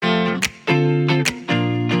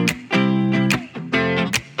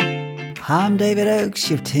I'm David Oakes.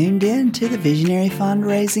 You've tuned in to the Visionary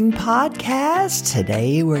Fundraising Podcast.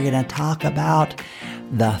 Today we're going to talk about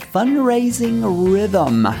the fundraising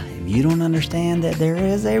rhythm. If you don't understand that there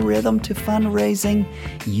is a rhythm to fundraising,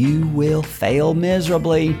 you will fail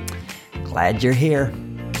miserably. Glad you're here.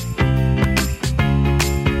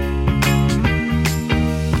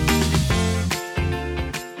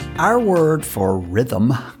 Our word for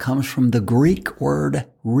rhythm comes from the Greek word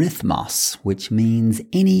rhythmos, which means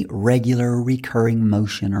any regular recurring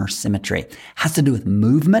motion or symmetry. It has to do with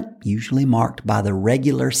movement, usually marked by the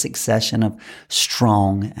regular succession of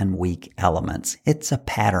strong and weak elements. It's a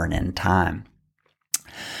pattern in time.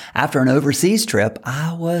 After an overseas trip,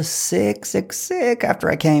 I was sick after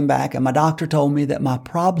I came back, and my doctor told me that my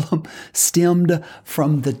problem stemmed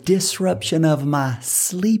from the disruption of my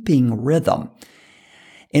sleeping rhythm.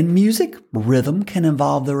 In music, rhythm can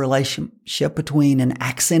involve the relationship between an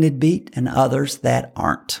accented beat and others that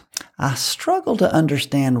aren't. I struggle to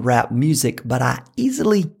understand rap music, but I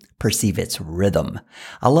easily perceive its rhythm.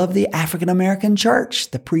 I love the African American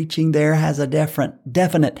church. The preaching there has a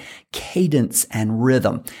definite cadence and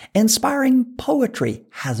rhythm. Inspiring poetry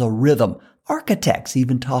has a rhythm. Architects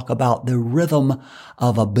even talk about the rhythm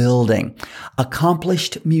of a building.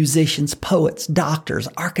 Accomplished musicians, poets, doctors,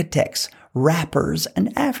 architects, rappers,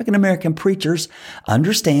 and African American preachers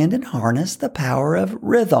understand and harness the power of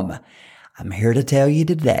rhythm. I'm here to tell you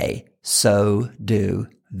today, so do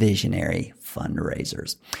visionary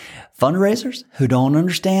fundraisers. Fundraisers who don't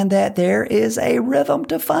understand that there is a rhythm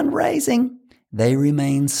to fundraising, they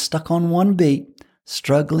remain stuck on one beat,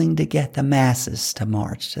 struggling to get the masses to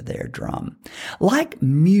march to their drum. Like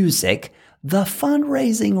music, the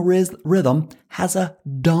fundraising rhythm has a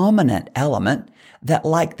dominant element that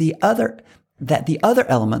the other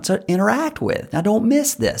elements interact with. Now don't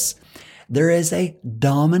miss this. There is a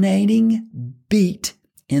dominating beat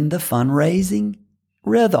in the fundraising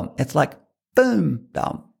rhythm. It's like boom,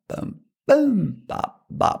 bum, boom, boom, bop,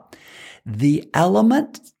 bop. The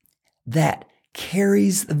element that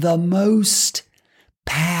carries the most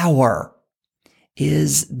power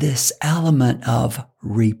is this element of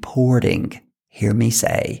reporting. Hear me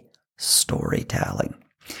say, storytelling.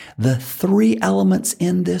 The three elements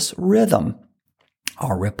in this rhythm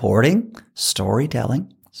are reporting,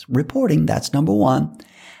 storytelling, reporting, that's number one,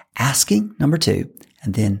 asking, number two,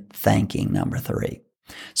 and then thanking, number three.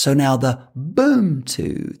 So now the boom,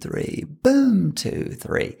 2, 3, boom, 2,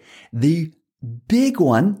 3. The big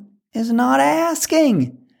one is not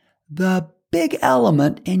asking. The big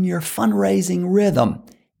element in your fundraising rhythm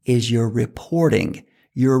is your reporting.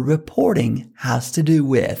 Your reporting has to do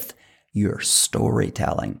with your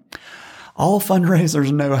storytelling. All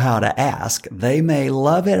fundraisers know how to ask. They may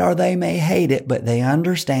love it or they may hate it, but they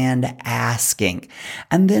understand asking.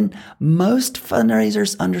 And then most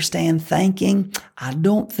fundraisers understand thanking. I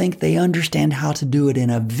don't think they understand how to do it in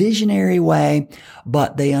a visionary way,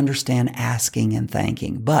 but they understand asking and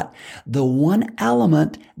thanking. But the one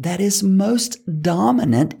element that is most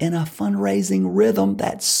dominant in a fundraising rhythm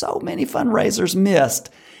that so many fundraisers missed,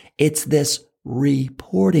 it's this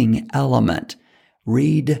reporting element.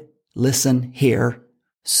 Read, listen, hear,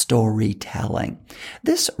 storytelling.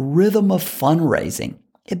 This rhythm of fundraising,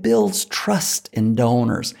 it builds trust in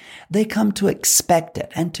donors. They come to expect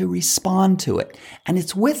it and to respond to it. And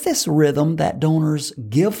it's with this rhythm that donors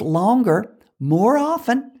give longer, more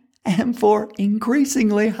often, and for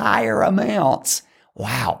increasingly higher amounts.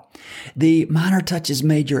 Wow. The Minor Touches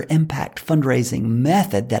Major Impact fundraising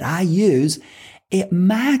method that I use, it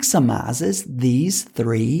maximizes these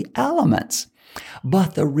three elements.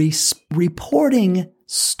 But the reporting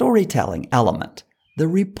storytelling element, the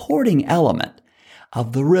reporting element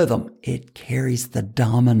of the rhythm, it carries the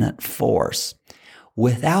dominant force.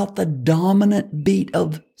 Without the dominant beat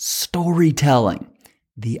of storytelling,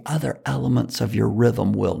 the other elements of your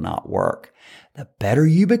rhythm will not work. The better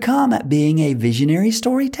you become at being a visionary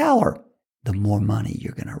storyteller, the more money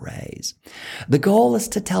you're going to raise. The goal is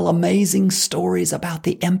to tell amazing stories about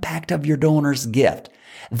the impact of your donor's gift.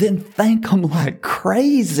 Then thank them like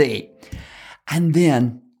crazy. And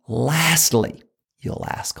then lastly, you'll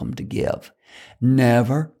ask them to give.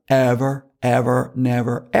 Never, ever, ever,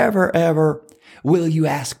 never, ever, ever will you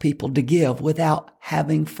ask people to give without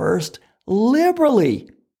having first liberally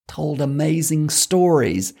told amazing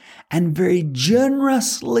stories and very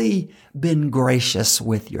generously been gracious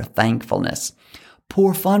with your thankfulness.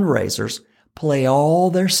 Poor fundraisers play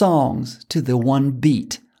all their songs to the one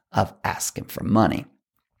beat of asking for money.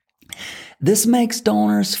 This makes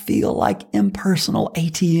donors feel like impersonal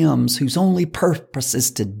ATMs whose only purpose is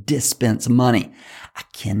to dispense money. I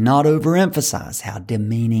cannot overemphasize how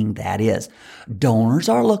demeaning that is. Donors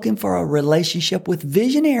are looking for a relationship with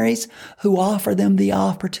visionaries who offer them the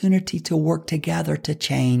opportunity to work together to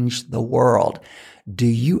change the world. Do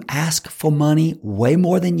you ask for money way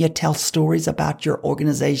more than you tell stories about your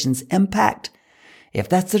organization's impact? If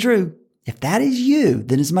that's the truth, if that is you,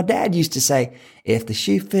 then as my dad used to say, if the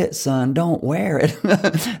shoe fits, son, don't wear it.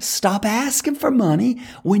 Stop asking for money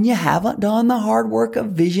when you haven't done the hard work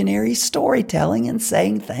of visionary storytelling and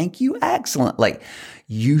saying thank you excellently.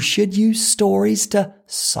 You should use stories to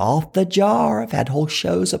salt the jar. I've had whole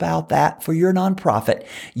shows about that for your nonprofit.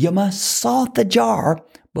 You must salt the jar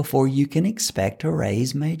before you can expect to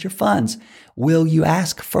raise major funds. Will you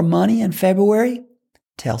ask for money in February?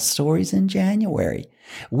 Tell stories in January.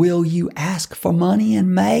 Will you ask for money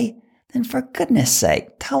in May? Then for goodness sake,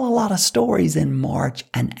 tell a lot of stories in March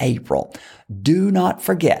and April. Do not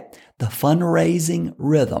forget the fundraising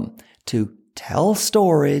rhythm to tell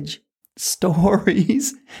stories,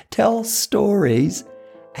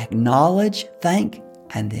 acknowledge, thank,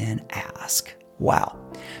 and then ask. Wow.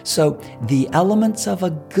 So the elements of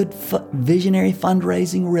a good visionary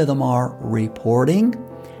fundraising rhythm are reporting,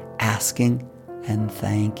 asking, and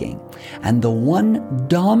thanking. And the one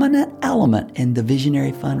dominant element in the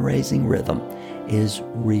visionary fundraising rhythm is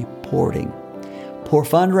reporting. Poor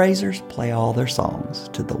fundraisers play all their songs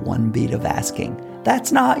to the one beat of asking.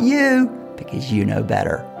 That's not you, because you know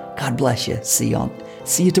better. God bless you. See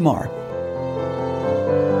you tomorrow.